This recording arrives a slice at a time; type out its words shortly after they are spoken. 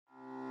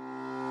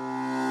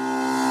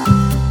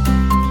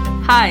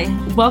Hi,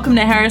 welcome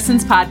to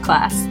Harrison's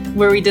Podcast,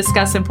 where we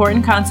discuss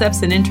important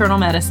concepts in internal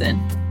medicine.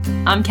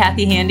 I'm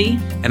Kathy Handy.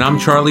 And I'm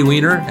Charlie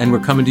Weiner, and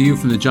we're coming to you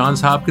from the Johns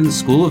Hopkins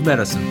School of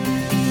Medicine.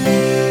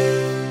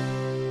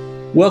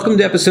 Welcome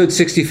to episode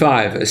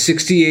 65, a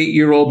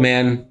 68-year-old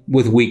man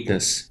with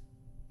weakness.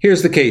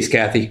 Here's the case,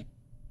 Kathy.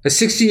 A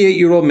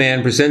 68-year-old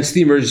man presents to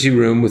the emergency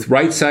room with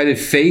right-sided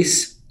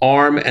face,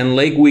 arm, and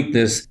leg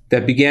weakness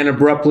that began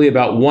abruptly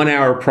about 1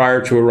 hour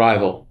prior to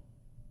arrival.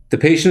 The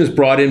patient is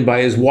brought in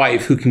by his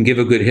wife, who can give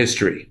a good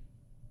history.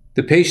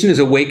 The patient is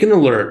awake and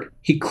alert.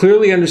 He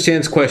clearly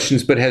understands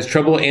questions but has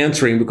trouble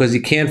answering because he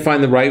can't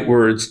find the right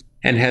words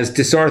and has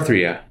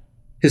dysarthria.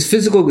 His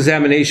physical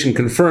examination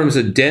confirms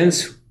a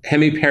dense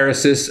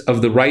hemiparesis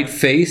of the right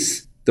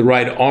face, the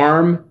right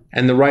arm,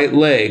 and the right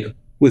leg,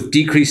 with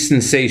decreased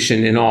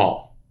sensation in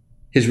all.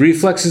 His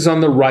reflexes on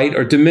the right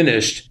are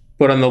diminished,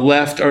 but on the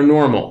left are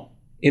normal.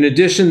 In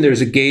addition, there's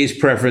a gaze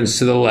preference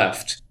to the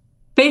left.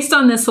 Based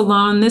on this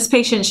alone, this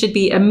patient should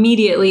be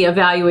immediately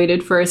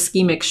evaluated for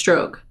ischemic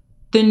stroke.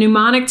 The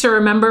mnemonic to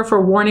remember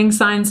for warning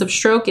signs of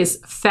stroke is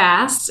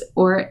FAST,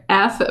 or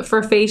F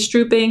for face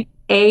drooping,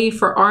 A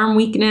for arm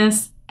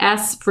weakness,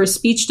 S for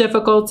speech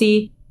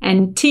difficulty,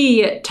 and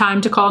T,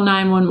 time to call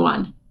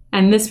 911.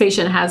 And this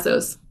patient has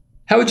those.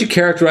 How would you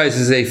characterize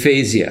his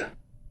aphasia?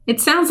 It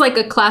sounds like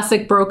a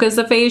classic Broca's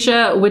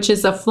aphasia, which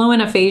is a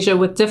fluent aphasia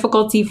with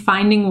difficulty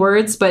finding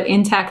words but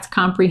intact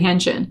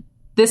comprehension.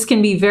 This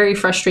can be very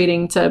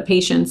frustrating to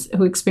patients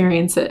who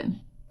experience it.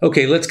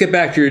 Okay, let's get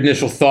back to your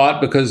initial thought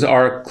because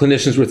our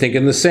clinicians were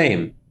thinking the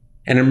same.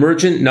 An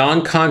emergent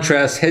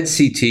non-contrast head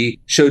CT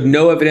showed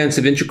no evidence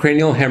of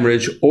intracranial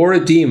hemorrhage or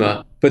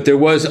edema, but there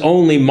was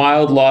only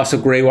mild loss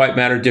of gray-white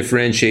matter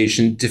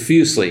differentiation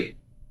diffusely.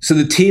 So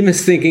the team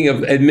is thinking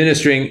of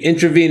administering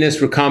intravenous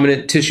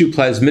recombinant tissue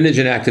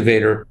plasminogen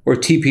activator, or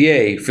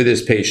TPA, for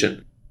this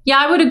patient. Yeah,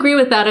 I would agree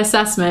with that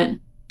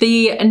assessment.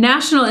 The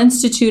National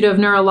Institute of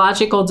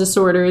Neurological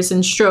Disorders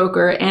and Stroke,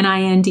 or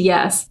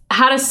NINDS,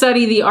 had a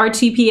study, the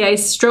RTPA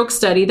stroke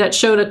study, that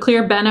showed a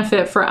clear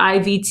benefit for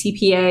IV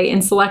TPA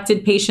in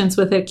selected patients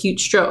with acute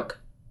stroke.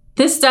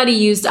 This study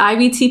used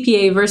IV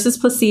TPA versus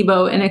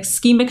placebo in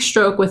ischemic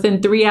stroke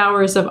within 3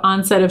 hours of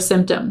onset of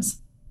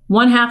symptoms.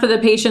 One half of the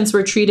patients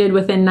were treated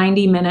within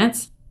 90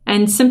 minutes,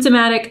 and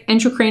symptomatic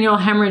intracranial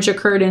hemorrhage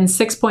occurred in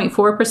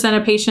 6.4%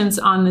 of patients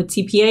on the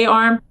TPA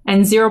arm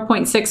and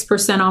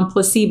 0.6% on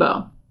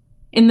placebo.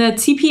 In the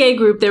TPA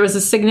group, there was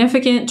a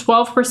significant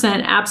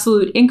 12%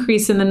 absolute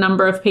increase in the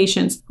number of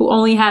patients who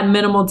only had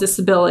minimal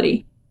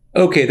disability.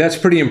 Okay, that's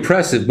pretty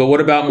impressive, but what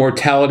about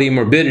mortality and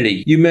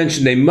morbidity? You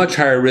mentioned a much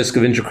higher risk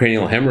of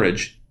intracranial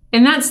hemorrhage.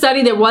 In that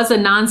study, there was a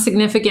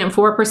non-significant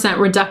 4%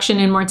 reduction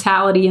in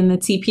mortality in the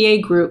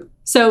TPA group.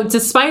 So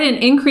despite an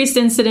increased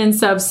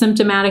incidence of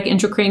symptomatic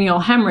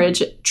intracranial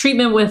hemorrhage,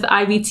 treatment with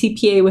IV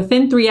TPA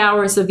within 3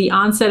 hours of the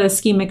onset of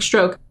ischemic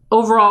stroke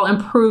overall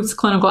improves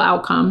clinical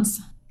outcomes.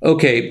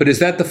 Okay, but is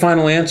that the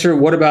final answer?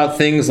 What about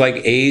things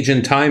like age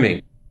and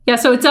timing? Yeah,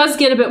 so it does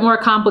get a bit more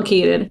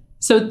complicated.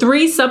 So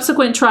 3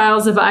 subsequent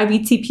trials of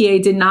IV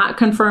TPA did not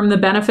confirm the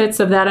benefits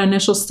of that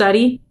initial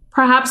study,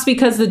 perhaps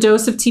because the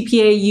dose of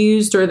TPA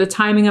used or the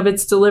timing of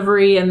its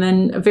delivery and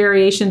then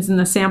variations in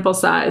the sample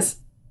size.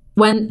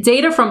 When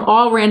data from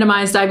all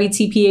randomized IV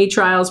TPA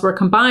trials were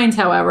combined,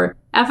 however,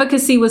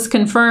 efficacy was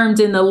confirmed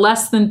in the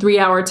less than 3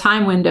 hour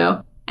time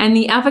window, and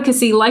the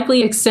efficacy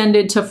likely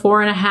extended to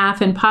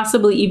 4.5 and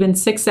possibly even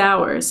 6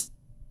 hours.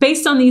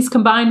 Based on these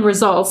combined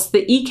results,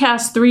 the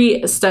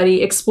ECAS-3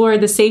 study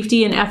explored the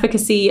safety and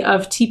efficacy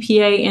of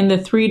TPA in the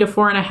 3 to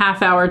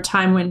 4.5 hour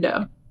time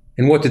window.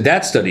 And what did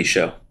that study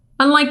show?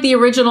 Unlike the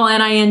original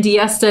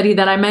NINDS study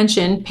that I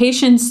mentioned,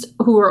 patients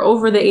who were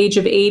over the age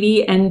of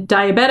 80 and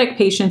diabetic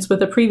patients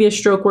with a previous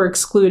stroke were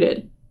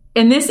excluded.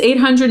 In this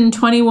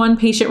 821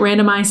 patient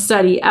randomized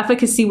study,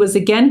 efficacy was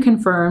again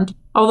confirmed,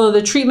 although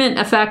the treatment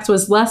effect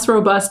was less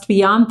robust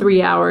beyond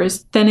 3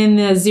 hours than in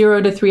the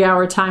 0 to 3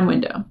 hour time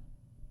window.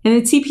 In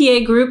the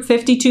TPA group,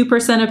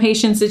 52% of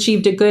patients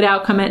achieved a good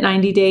outcome at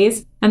 90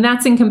 days, and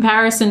that's in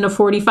comparison to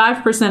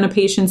 45% of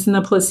patients in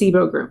the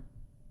placebo group.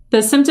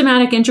 The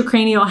symptomatic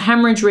intracranial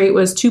hemorrhage rate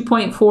was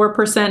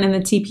 2.4% in the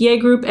TPA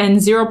group and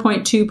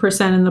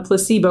 0.2% in the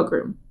placebo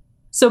group.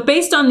 So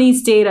based on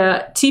these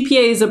data,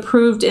 TPA is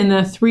approved in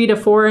the 3 to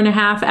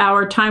 4.5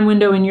 hour time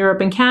window in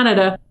Europe and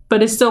Canada,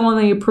 but is still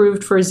only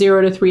approved for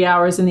 0 to 3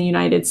 hours in the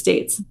United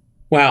States.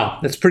 Wow,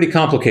 that's pretty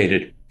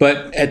complicated.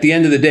 But at the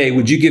end of the day,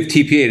 would you give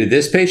TPA to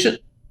this patient?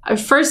 I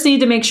first need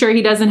to make sure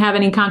he doesn't have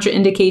any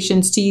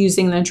contraindications to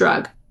using the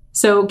drug.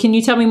 So can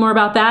you tell me more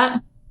about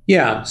that?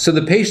 Yeah, so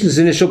the patient's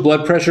initial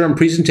blood pressure on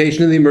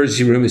presentation in the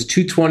emergency room is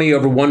 220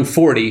 over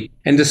 140,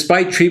 and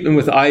despite treatment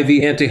with IV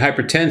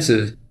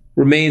antihypertensive,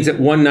 remains at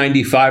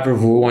 195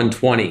 over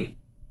 120.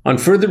 On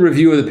further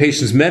review of the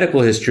patient's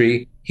medical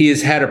history, he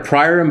has had a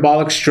prior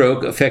embolic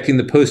stroke affecting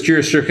the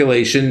posterior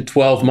circulation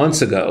 12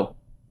 months ago.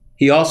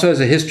 He also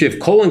has a history of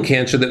colon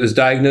cancer that was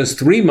diagnosed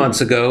 3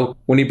 months ago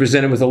when he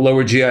presented with a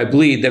lower GI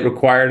bleed that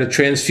required a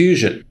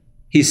transfusion.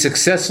 He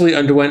successfully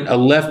underwent a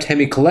left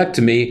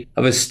hemicolectomy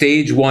of a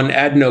stage 1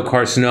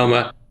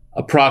 adenocarcinoma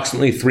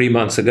approximately 3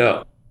 months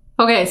ago.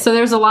 Okay, so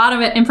there's a lot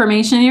of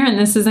information here, and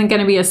this isn't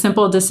going to be a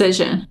simple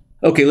decision.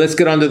 Okay, let's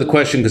get on to the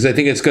question because I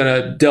think it's going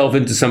to delve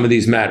into some of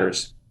these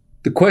matters.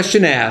 The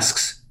question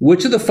asks,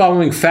 which of the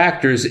following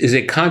factors is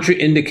a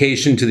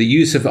contraindication to the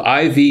use of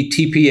IV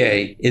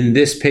TPA in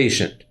this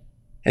patient?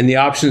 And the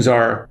options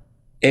are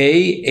A,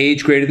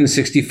 age greater than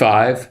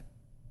 65,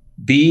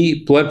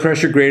 B, blood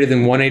pressure greater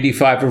than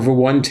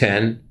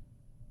 185/110,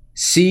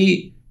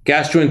 C,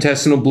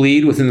 gastrointestinal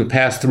bleed within the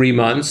past 3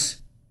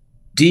 months,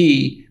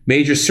 D,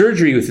 major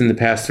surgery within the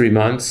past 3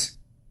 months,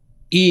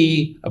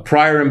 E, a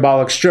prior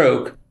embolic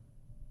stroke,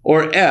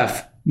 or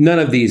F, none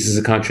of these is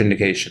a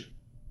contraindication.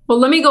 Well,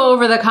 let me go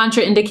over the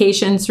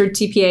contraindications for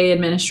TPA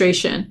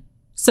administration.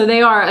 So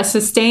they are a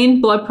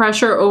sustained blood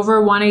pressure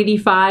over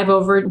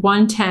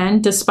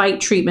 185/110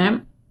 despite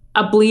treatment,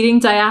 a bleeding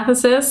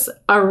diathesis,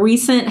 a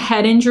recent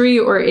head injury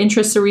or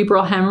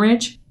intracerebral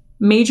hemorrhage,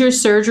 major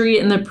surgery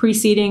in the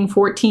preceding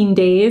 14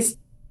 days,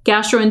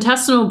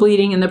 gastrointestinal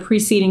bleeding in the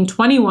preceding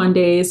 21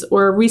 days,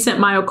 or a recent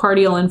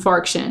myocardial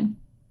infarction.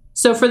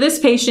 So for this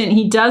patient,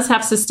 he does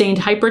have sustained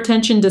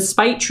hypertension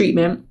despite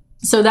treatment.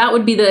 So that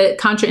would be the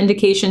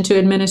contraindication to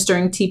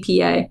administering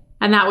TPA,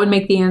 and that would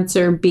make the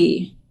answer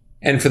B.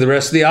 And for the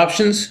rest of the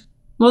options?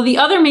 Well, the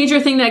other major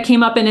thing that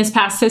came up in his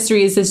past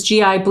history is this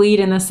GI bleed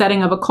in the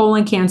setting of a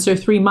colon cancer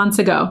 3 months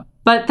ago.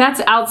 But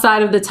that's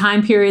outside of the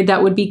time period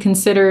that would be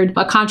considered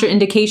a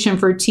contraindication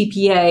for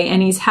TPA,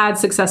 and he's had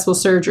successful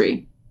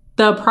surgery.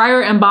 The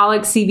prior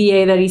embolic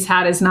CVA that he's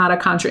had is not a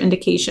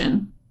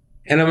contraindication.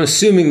 And I'm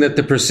assuming that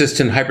the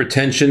persistent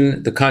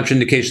hypertension, the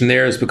contraindication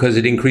there is because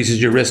it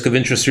increases your risk of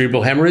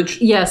intracerebral hemorrhage?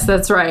 Yes,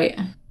 that's right.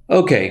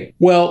 Okay,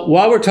 well,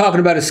 while we're talking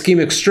about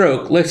ischemic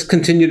stroke, let's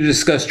continue to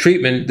discuss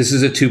treatment. This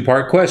is a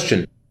two-part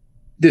question.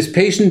 This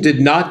patient did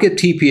not get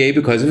TPA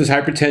because of his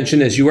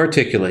hypertension, as you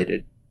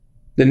articulated.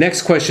 The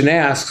next question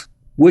asks,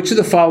 which of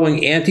the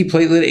following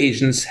antiplatelet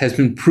agents has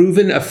been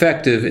proven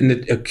effective in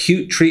the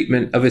acute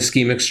treatment of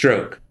ischemic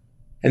stroke?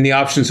 And the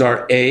options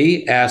are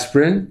A,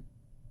 aspirin,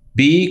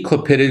 B,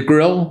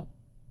 clopidogrel,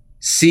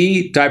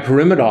 C,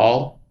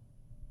 dipyrimidol,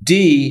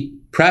 D,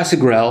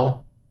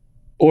 prasugrel,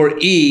 or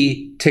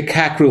E,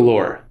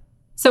 ticagrelor.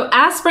 So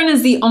aspirin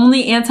is the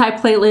only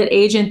antiplatelet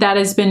agent that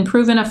has been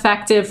proven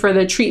effective for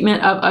the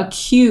treatment of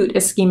acute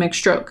ischemic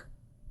stroke.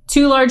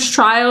 2 large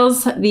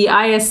trials, the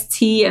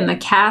IST and the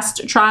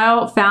CAST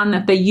trial, found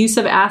that the use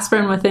of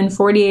aspirin within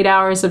 48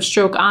 hours of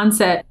stroke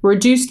onset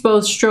reduced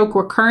both stroke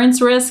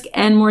recurrence risk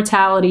and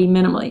mortality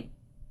minimally.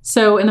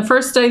 So in the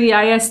first study, the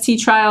IST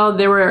trial,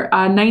 there were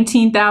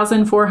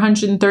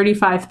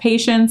 19,435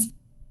 patients.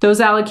 Those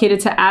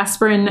allocated to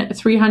aspirin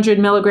 300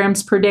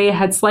 milligrams per day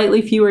had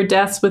slightly fewer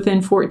deaths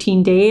within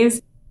 14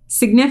 days,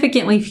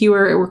 significantly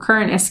fewer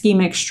recurrent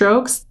ischemic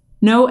strokes,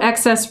 no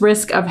excess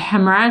risk of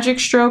hemorrhagic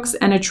strokes,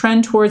 and a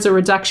trend towards a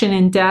reduction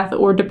in death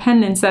or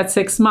dependence at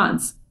 6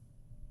 months.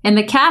 In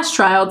the CAST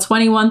trial,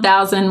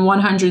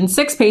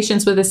 21,106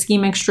 patients with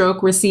ischemic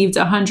stroke received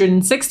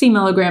 160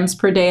 milligrams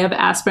per day of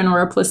aspirin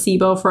or a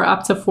placebo for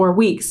up to 4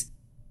 weeks.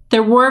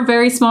 There were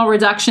very small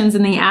reductions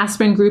in the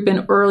aspirin group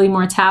in early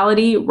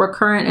mortality,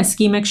 recurrent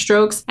ischemic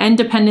strokes, and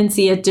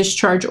dependency at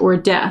discharge or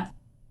death.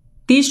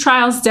 These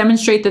trials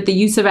demonstrate that the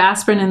use of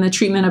aspirin in the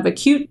treatment of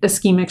acute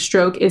ischemic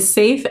stroke is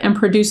safe and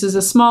produces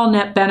a small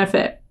net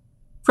benefit.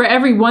 For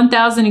every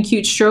 1,000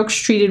 acute strokes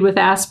treated with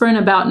aspirin,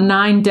 about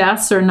 9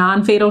 deaths or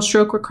non-fatal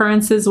stroke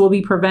recurrences will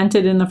be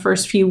prevented in the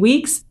first few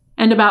weeks,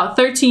 and about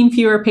 13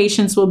 fewer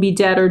patients will be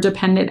dead or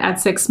dependent at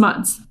 6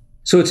 months.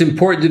 So it's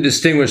important to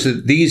distinguish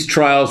that these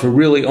trials were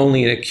really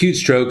only in acute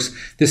strokes.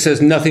 This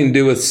has nothing to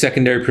do with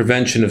secondary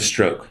prevention of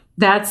stroke.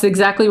 That's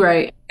exactly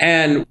right.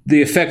 And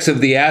the effects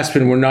of the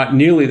aspirin were not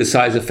nearly the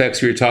size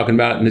effects we were talking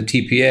about in the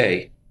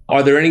TPA.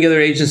 Are there any other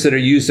agents that are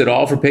used at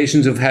all for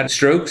patients who've had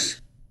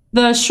strokes?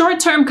 The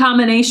short-term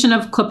combination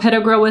of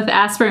clopidogrel with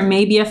aspirin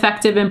may be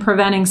effective in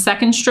preventing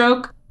second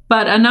stroke,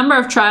 but a number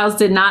of trials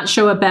did not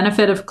show a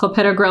benefit of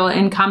clopidogrel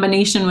in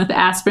combination with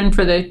aspirin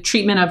for the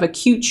treatment of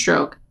acute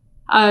stroke.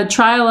 A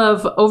trial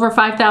of over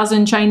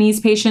 5,000 Chinese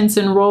patients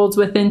enrolled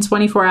within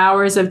 24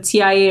 hours of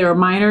TIA or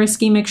minor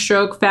ischemic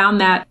stroke found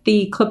that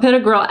the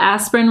clopidogrel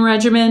aspirin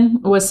regimen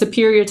was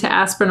superior to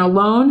aspirin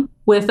alone,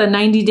 with a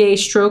 90-day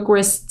stroke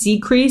risk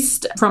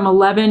decreased from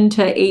 11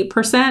 to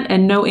 8%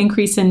 and no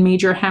increase in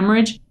major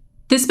hemorrhage.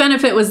 This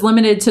benefit was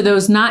limited to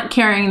those not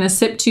carrying the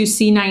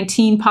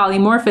CYP2C19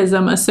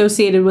 polymorphism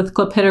associated with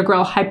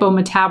clopidogrel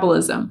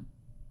hypometabolism.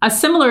 A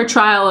similar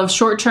trial of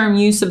short-term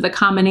use of the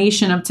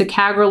combination of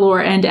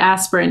ticagrelor and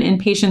aspirin in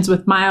patients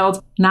with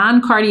mild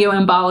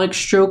non-cardioembolic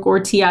stroke or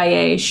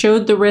TIA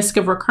showed the risk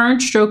of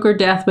recurrent stroke or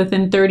death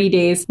within 30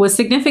 days was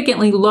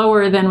significantly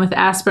lower than with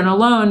aspirin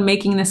alone,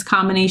 making this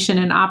combination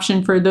an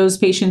option for those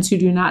patients who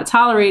do not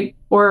tolerate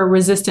or are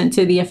resistant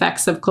to the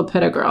effects of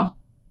clopidogrel.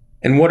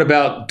 And what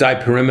about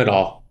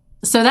dipyrimidol?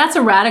 So that's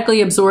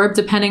erratically absorbed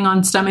depending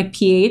on stomach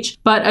pH,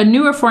 but a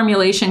newer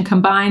formulation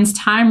combines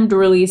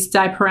timed-release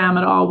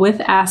dipyramidol with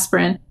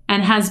aspirin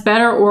and has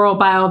better oral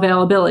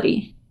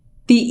bioavailability.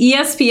 The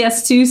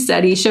ESPS2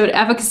 study showed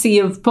efficacy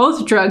of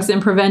both drugs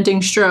in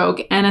preventing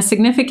stroke and a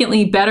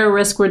significantly better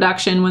risk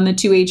reduction when the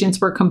two agents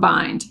were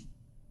combined.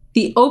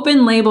 The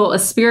open-label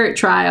Aspirit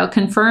trial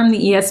confirmed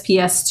the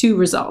ESPS2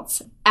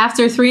 results.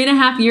 After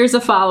 3.5 years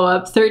of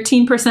follow-up,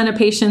 13% of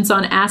patients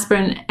on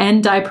aspirin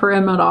and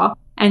dipyridamole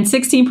and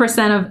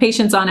 16% of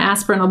patients on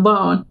aspirin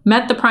alone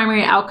met the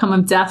primary outcome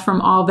of death from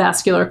all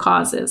vascular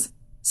causes.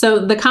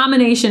 So the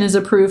combination is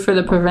approved for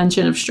the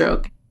prevention of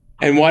stroke.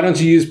 And why don't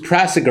you use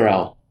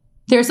prasugrel?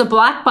 There's a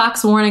black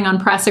box warning on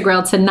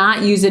prasugrel to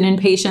not use it in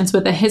patients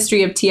with a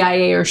history of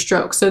TIA or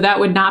stroke, so that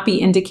would not be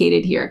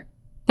indicated here.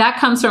 That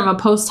comes from a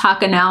post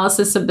hoc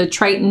analysis of the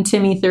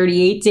Triton-TIMI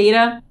 38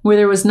 data, where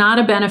there was not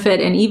a benefit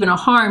and even a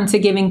harm to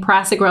giving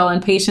prasugrel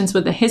in patients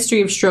with a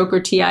history of stroke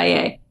or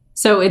TIA.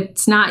 So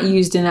it's not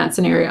used in that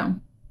scenario.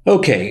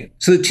 Okay,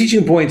 so the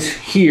teaching points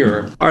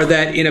here are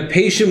that in a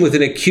patient with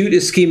an acute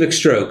ischemic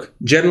stroke,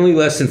 generally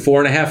less than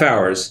 4.5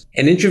 hours,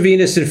 an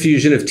intravenous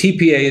infusion of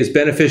TPA is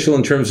beneficial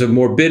in terms of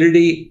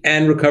morbidity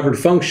and recovered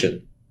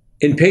function.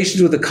 In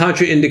patients with a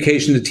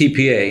contraindication to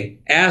TPA,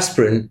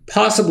 aspirin,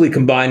 possibly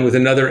combined with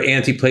another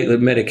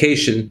antiplatelet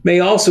medication, may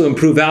also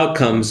improve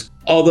outcomes,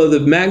 although the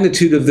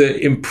magnitude of the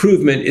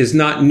improvement is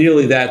not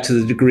nearly that to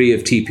the degree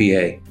of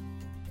TPA.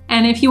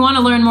 And if you want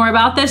to learn more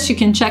about this, you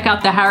can check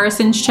out the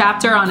Harrison's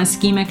chapter on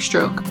ischemic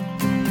stroke.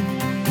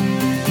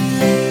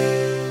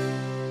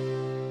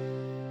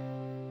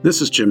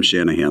 This is Jim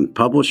Shanahan,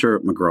 publisher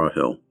at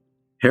McGraw-Hill.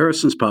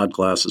 Harrison's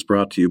Podcast is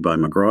brought to you by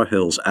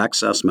McGraw-Hill's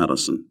Access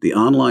Medicine, the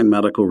online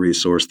medical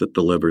resource that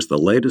delivers the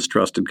latest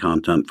trusted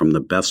content from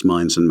the best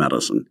minds in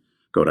medicine.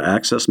 Go to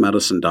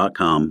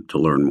accessmedicine.com to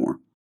learn more.